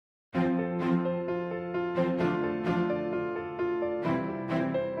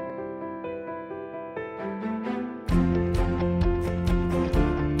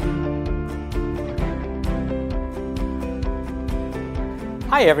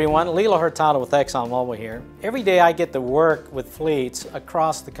Hi everyone, Lilo Hurtado with ExxonMobil here. Every day I get to work with fleets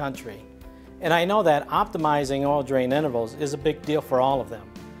across the country, and I know that optimizing oil drain intervals is a big deal for all of them.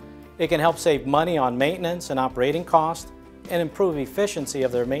 It can help save money on maintenance and operating costs and improve efficiency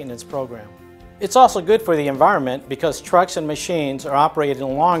of their maintenance program. It's also good for the environment because trucks and machines are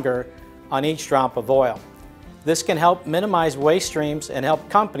operating longer on each drop of oil. This can help minimize waste streams and help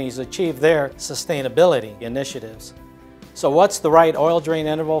companies achieve their sustainability initiatives. So what's the right oil drain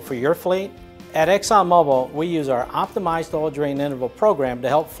interval for your fleet? At ExxonMobil, we use our optimized oil drain interval program to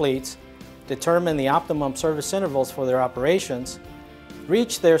help fleets determine the optimum service intervals for their operations,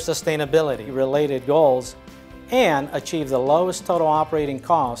 reach their sustainability-related goals, and achieve the lowest total operating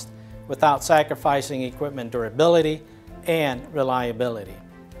cost without sacrificing equipment durability and reliability.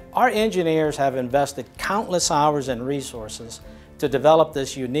 Our engineers have invested countless hours and resources to develop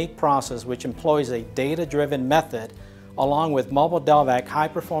this unique process which employs a data-driven method along with mobile Delvac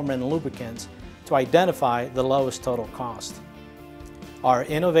high-performance lubricants to identify the lowest total cost. Our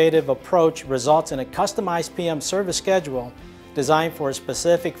innovative approach results in a customized PM service schedule designed for a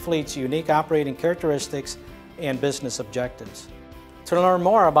specific fleet's unique operating characteristics and business objectives. To learn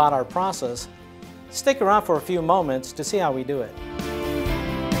more about our process, stick around for a few moments to see how we do it.